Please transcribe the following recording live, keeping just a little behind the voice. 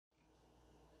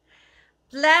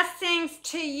Blessings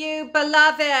to you,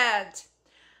 beloved.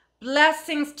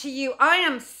 Blessings to you. I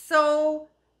am so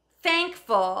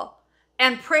thankful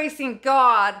and praising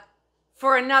God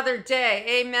for another day.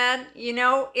 Amen. You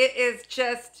know, it is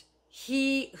just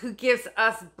He who gives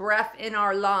us breath in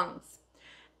our lungs.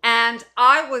 And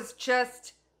I was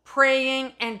just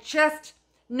praying and just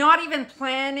not even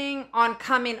planning on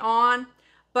coming on,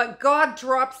 but God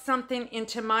dropped something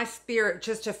into my spirit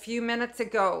just a few minutes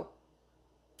ago.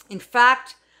 In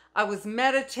fact, I was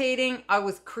meditating, I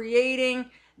was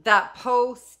creating that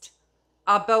post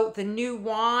about the new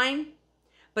wine,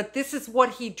 but this is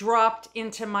what He dropped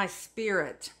into my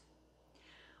spirit.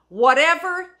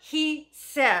 Whatever He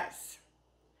says,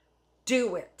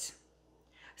 do it.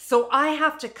 So I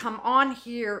have to come on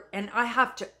here and I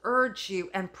have to urge you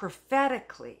and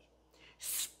prophetically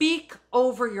speak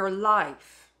over your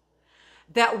life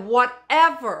that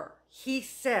whatever He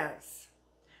says,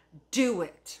 do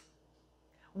it.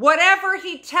 Whatever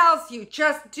He tells you,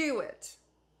 just do it.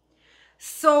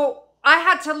 So I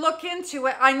had to look into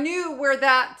it. I knew where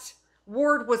that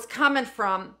word was coming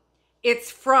from. It's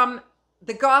from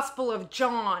the Gospel of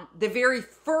John, the very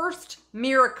first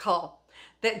miracle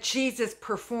that Jesus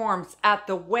performs at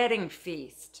the wedding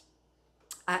feast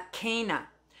at Cana.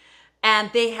 And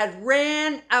they had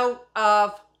ran out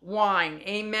of wine.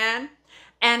 Amen.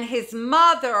 And His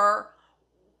mother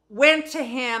went to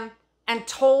Him and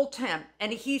told Him.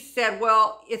 And He said,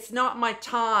 well, it's not my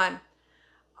time.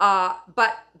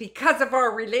 But because of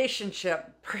our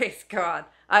relationship, praise God,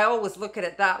 I always look at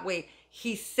it that way.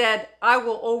 He said, I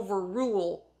will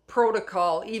overrule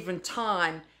protocol, even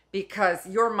time, because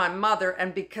you're my mother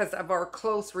and because of our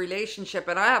close relationship.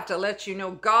 And I have to let you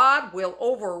know, God will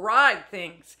override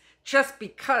things just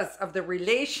because of the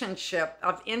relationship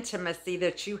of intimacy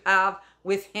that you have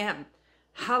with Him.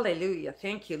 Hallelujah.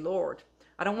 Thank you, Lord.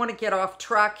 I don't want to get off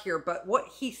track here, but what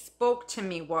He spoke to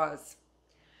me was,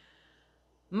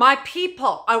 my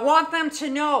people, I want them to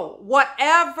know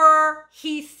whatever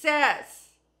He says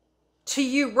to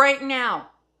you right now,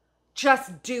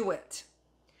 just do it.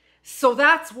 So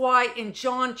that's why in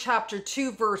John chapter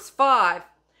 2, verse 5,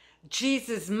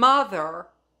 Jesus' mother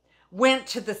went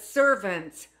to the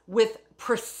servants with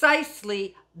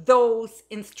precisely those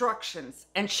instructions.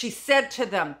 And she said to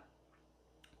them,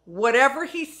 whatever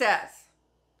He says,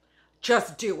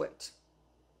 just do it.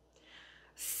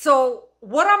 So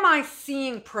what am I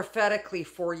seeing prophetically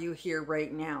for you here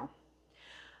right now?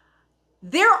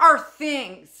 There are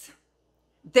things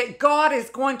that God is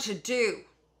going to do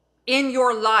in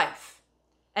your life.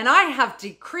 And I have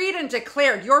decreed and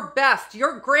declared your best,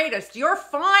 your greatest, your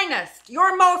finest,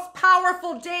 your most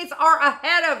powerful days are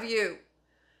ahead of you.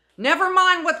 Never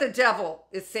mind what the devil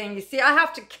is saying. You see, I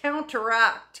have to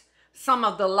counteract some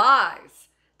of the lies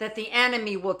that the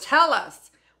enemy will tell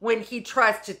us when he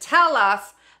tries to tell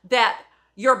us that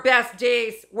your best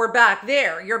days were back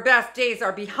there. Your best days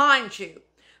are behind you.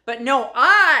 But no,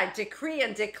 I decree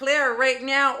and declare right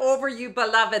now over you,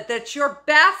 beloved, that your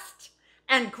best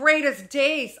and greatest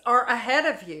days are ahead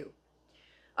of you.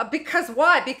 Because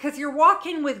why? Because you're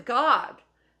walking with God.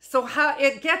 So how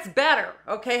it gets better,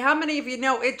 okay? How many of you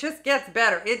know it just gets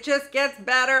better? It just gets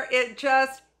better. It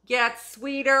just gets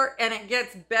sweeter and it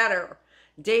gets better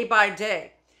day by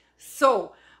day.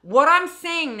 So what I'm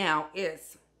saying now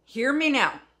is, hear me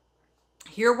now.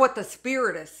 Hear what the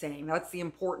Spirit is saying. That's the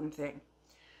important thing.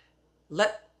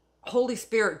 Let Holy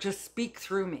Spirit just speak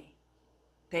through me.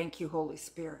 Thank you, Holy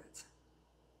Spirit.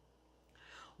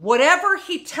 Whatever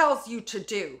He tells you to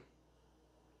do,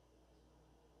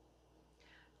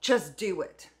 just do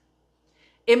it.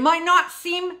 It might not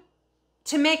seem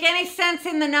to make any sense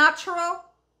in the natural,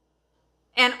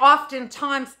 and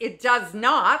oftentimes it does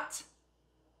not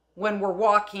when we're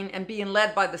walking and being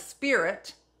led by the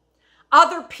Spirit.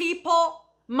 Other people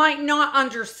might not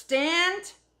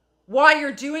understand why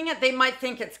you're doing it. They might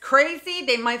think it's crazy.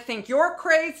 They might think you're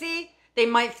crazy. They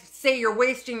might say you're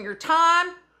wasting your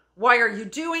time. Why are you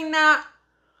doing that?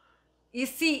 You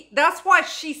see, that's why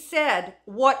she said,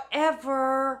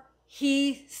 whatever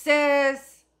He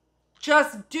says,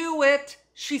 just do it.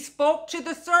 She spoke to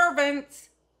the servants,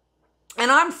 and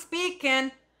I'm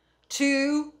speaking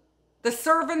to the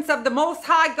servants of the Most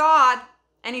High God.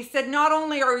 And He said, not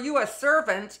only are you a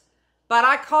servant, but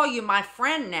I call you my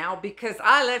friend now because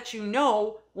I let you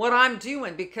know what I'm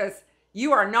doing, because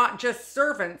you are not just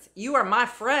servants, you are my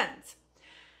friends.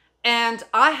 And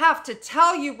I have to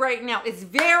tell you right now, it's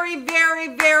very,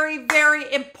 very, very,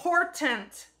 very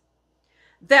important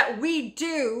that we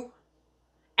do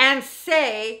and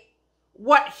say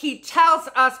what He tells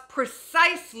us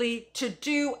precisely to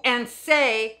do and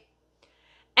say.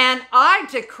 And I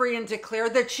decree and declare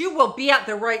that you will be at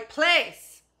the right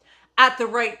place, at the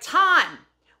right time,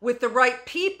 with the right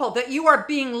people, that you are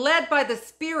being led by the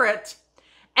Spirit,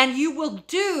 and you will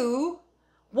do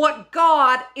what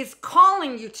God is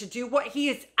calling you to do, what He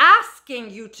is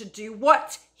asking you to do,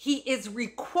 what He is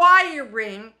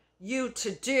requiring you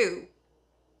to do.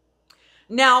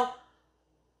 Now,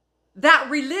 that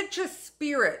religious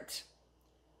spirit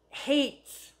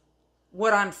hates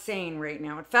what I'm saying right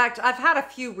now. In fact, I've had a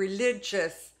few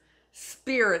religious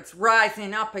spirits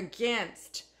rising up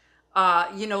against,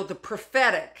 the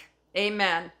prophetic.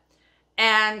 Amen.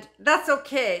 And that's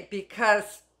okay,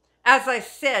 because as I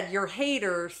said, your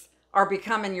haters are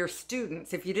becoming your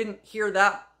students. If you didn't hear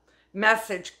that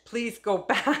message, please go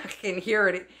back and hear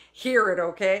it,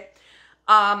 okay?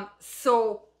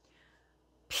 So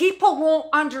people won't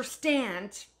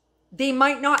understand. They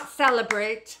might not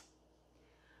celebrate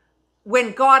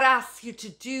when God asks you to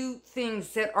do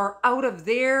things that are out of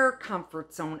their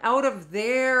comfort zone, out of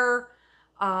their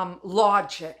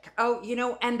logic,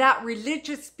 and that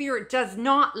religious spirit does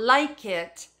not like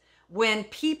it when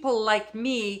people like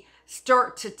me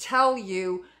start to tell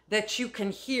you that you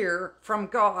can hear from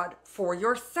God for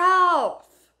yourself.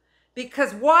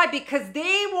 Because why? Because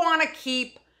they want to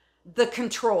keep the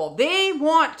control. They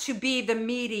want to be the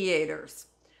mediators,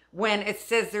 when it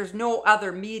says there's no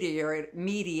other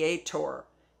mediator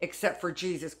except for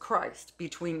Jesus Christ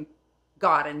between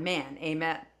God and man.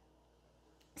 Amen.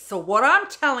 So what I'm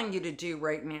telling you to do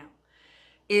right now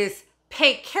is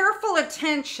pay careful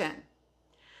attention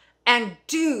and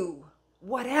do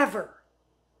whatever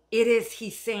it is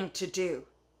He's saying to do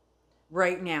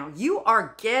right now. You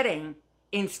are getting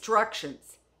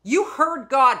instructions. You heard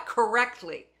God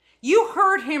correctly. You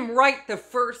heard Him right the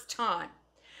first time.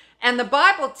 And the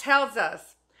Bible tells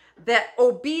us that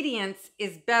obedience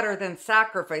is better than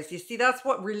sacrifice. You see, that's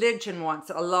what religion wants.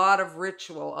 A lot of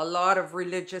ritual, a lot of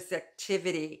religious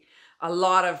activity, a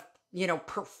lot of,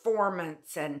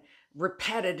 performance and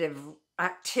repetitive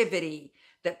activity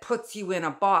that puts you in a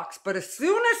box. But as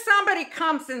soon as somebody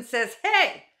comes and says,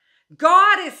 hey,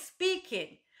 God is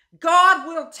speaking, God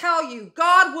will tell you,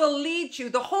 God will lead you,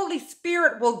 the Holy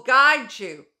Spirit will guide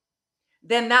you,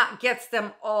 then that gets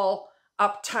them all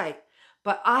uptight.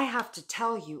 But I have to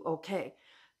tell you, okay,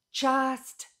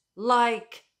 just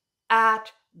like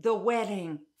at the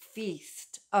wedding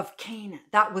feast of Cana,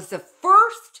 that was the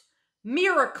first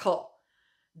miracle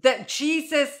that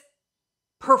Jesus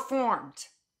performed.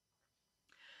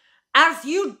 As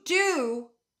you do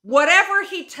whatever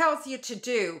He tells you to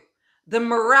do, the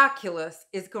miraculous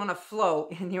is going to flow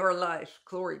in your life.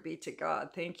 Glory be to God.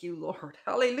 Thank you, Lord.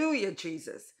 Hallelujah,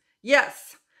 Jesus.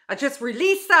 Yes, I just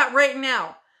release that right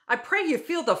now. I pray you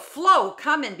feel the flow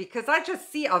coming, because I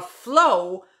just see a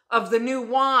flow of the new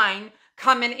wine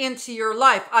coming into your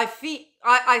life. I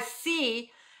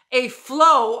see a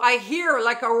flow. I hear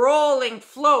like a rolling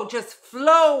flow just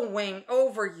flowing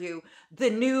over you. The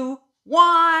new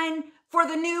wine for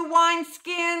the new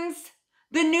wineskins.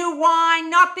 The new wine,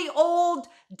 not the old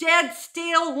dead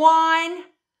stale wine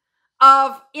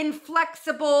of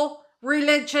inflexible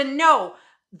religion. No,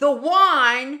 the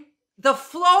wine, the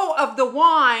flow of the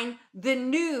wine, the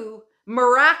new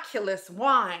miraculous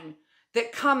wine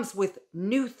that comes with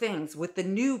new things, with the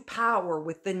new power,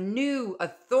 with the new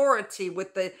authority,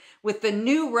 with the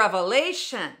new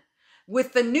revelation,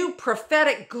 with the new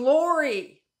prophetic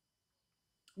glory,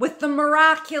 with the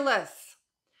miraculous.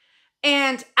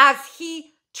 And as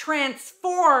He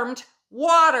transformed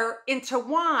water into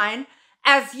wine,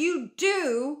 as you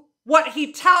do what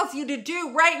He tells you to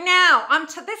do right now.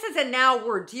 This is a now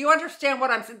word. Do you understand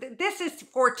what I'm saying? This is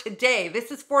for today.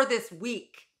 This is for this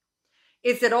week.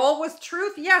 Is it always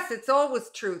truth? Yes, it's always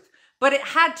truth. But it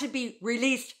had to be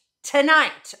released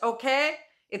tonight, okay?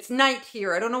 It's night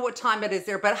here. I don't know what time it is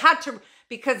there, but it had to,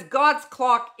 because God's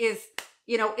clock is,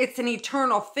 it's an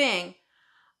eternal thing.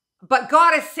 But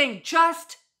God is saying,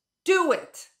 just do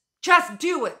it. Just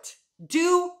do it.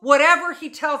 Do whatever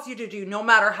He tells you to do, no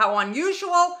matter how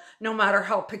unusual, no matter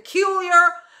how peculiar,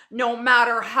 no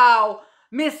matter how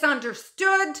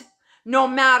misunderstood, no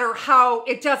matter how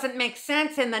it doesn't make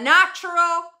sense in the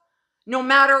natural, no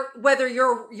matter whether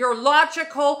your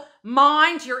logical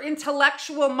mind, your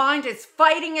intellectual mind is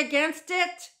fighting against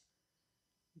it.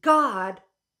 God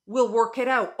will work it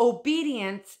out.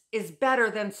 Obedience is better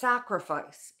than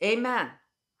sacrifice. Amen.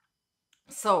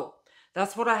 So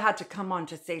that's what I had to come on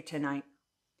to say tonight.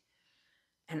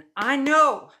 And I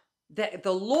know that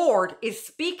the Lord is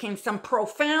speaking some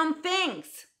profound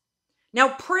things.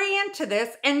 Now pray into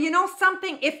this. And you know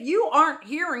something? If you aren't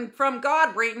hearing from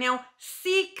God right now,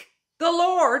 seek the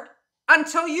Lord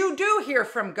until you do hear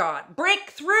from God. Break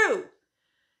through.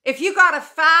 If you got to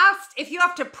fast, if you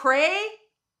have to pray,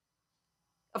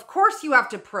 of course you have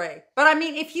to pray. But I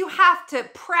mean, if you have to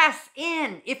press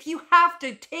in, if you have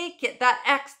to take it that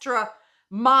extra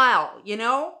mile, you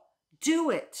know, do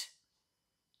it.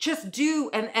 Just do.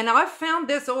 And I've found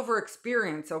this over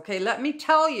experience, okay? Let me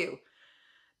tell you,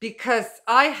 because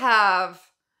I have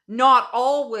not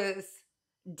always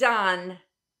done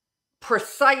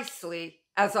precisely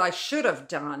as I should have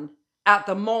done at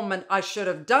the moment I should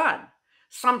have done.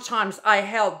 Sometimes I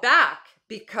held back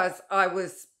because I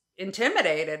was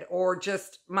intimidated, or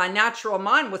just my natural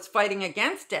mind was fighting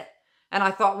against it. And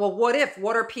I thought, well, what if?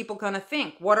 What are people going to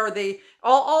think? What are they?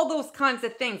 All those kinds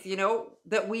of things, you know,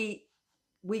 that we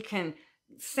can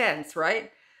sense,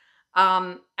 right?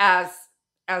 As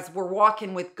we're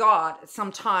walking with God,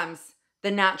 sometimes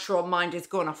the natural mind is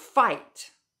going to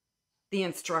fight the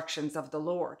instructions of the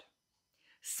Lord.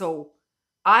 So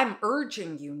I'm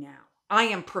urging you now. I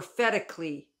am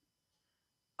prophetically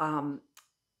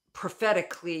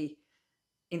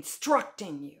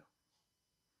instructing you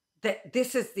that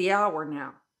this is the hour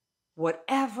now.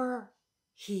 Whatever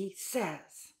he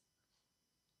says,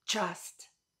 just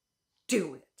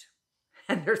do it.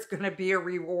 And there's going to be a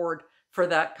reward for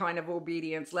that kind of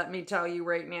obedience. Let me tell you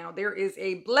right now, there is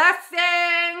a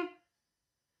blessing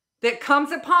that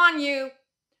comes upon you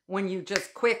when you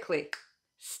just quickly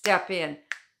step in.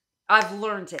 I've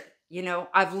learned it, you know,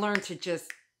 I've learned to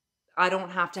just, I don't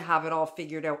have to have it all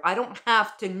figured out. I don't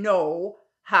have to know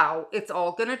how it's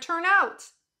all going to turn out.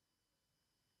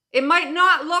 It might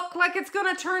not look like it's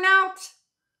going to turn out,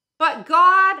 but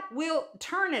God will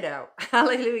turn it out.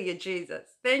 Hallelujah, Jesus.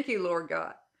 Thank you, Lord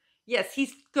God. Yes,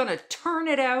 he's going to turn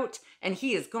it out, and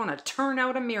he is going to turn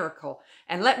out a miracle.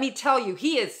 And let me tell you,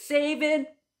 he is saving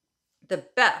the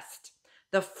best,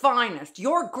 the finest,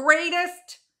 your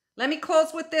greatest. Let me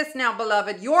close with this now,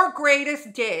 beloved. Your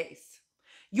greatest days,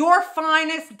 your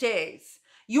finest days,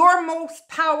 your most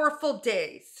powerful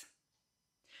days,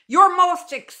 your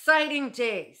most exciting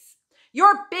days,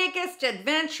 your biggest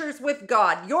adventures with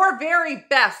God, your very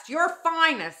best, your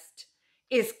finest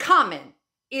is coming,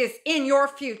 is in your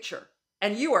future,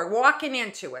 and you are walking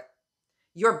into it.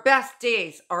 Your best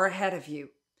days are ahead of you.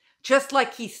 Just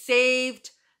like he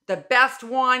saved the best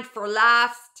wine for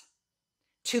last,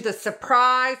 to the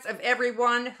surprise of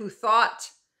everyone who thought,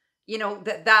 you know,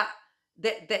 that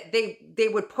they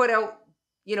would put out,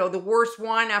 you know, the worst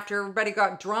wine after everybody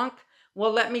got drunk.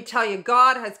 Well, let me tell you,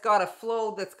 God has got a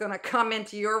flow that's going to come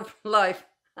into your life.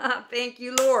 Thank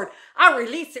you, Lord. I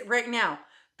release it right now.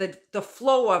 The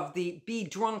flow of the be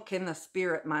drunk in the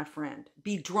spirit, my friend.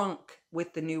 Be drunk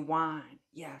with the new wine.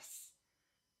 Yes.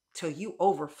 Till you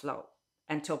overflow.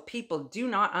 Until people do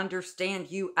not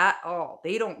understand you at all.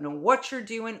 They don't know what you're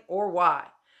doing or why.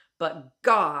 But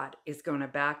God is going to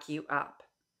back you up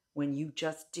when you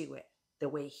just do it the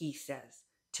way he says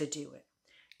to do it.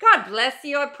 God bless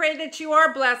you. I pray that you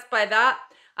are blessed by that.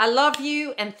 I love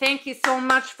you, and thank you so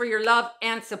much for your love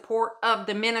and support of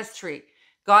the ministry.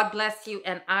 God bless you,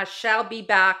 and I shall be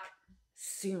back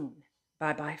soon.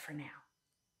 Bye-bye for now.